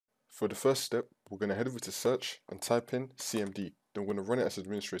For the first step, we're going to head over to search and type in CMD. Then we're going to run it as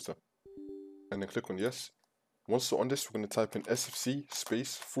administrator. And then click on yes. Once we're on this, we're going to type in sfc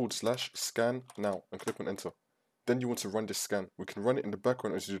 /scan now and click on enter. Then you want to run this scan. We can run it in the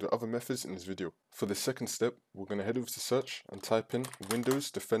background as you do the other methods in this video. For the second step, we're going to head over to search and type in Windows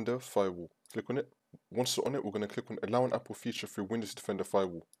Defender Firewall. Click on it. Once we're on it, we're going to click on Allow an Apple feature through Windows Defender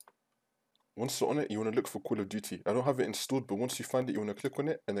Firewall. Once you're on it, you want to look for Call of Duty. I don't have it installed, but once you find it, you want to click on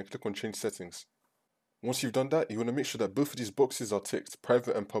it and then click on Change Settings. Once you've done that, you want to make sure that both of these boxes are ticked,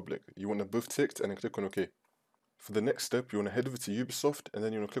 private and public. You want them both ticked and then click on OK. For the next step, you want to head over to Ubisoft and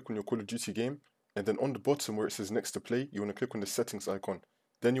then you want to click on your Call of Duty game. And then on the bottom where it says next to play, you want to click on the settings icon.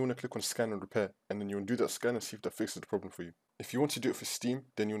 Then you want to click on scan and repair. And then you want to do that scan and see if that fixes the problem for you. If you want to do it for Steam,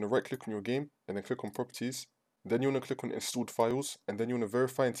 then you want to right click on your game and then click on properties. Then you want to click on installed files and then you want to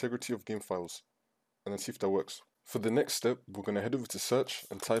verify integrity of game files. And then see if that works. For the next step, we're going to head over to search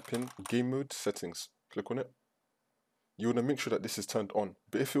and type in game mode settings. Click on it. You want to make sure that this is turned on.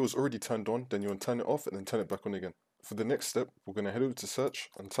 But if it was already turned on, then you want to turn it off and then turn it back on again. For the next step, we're going to head over to search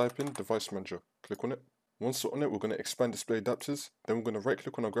and type in device manager. Click on it. Once we're on it, we're going to expand display adapters. Then we're going to right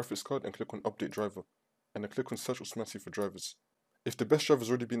click on our graphics card and click on update driver. And then click on search automatically for drivers. If the best driver has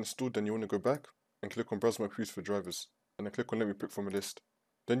already been installed, then you want to go back and click on browse my previous for drivers. And then click on let me pick from a list.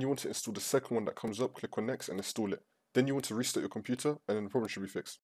 Then you want to install the second one that comes up, click on next and install it. Then you want to restart your computer and then the problem should be fixed.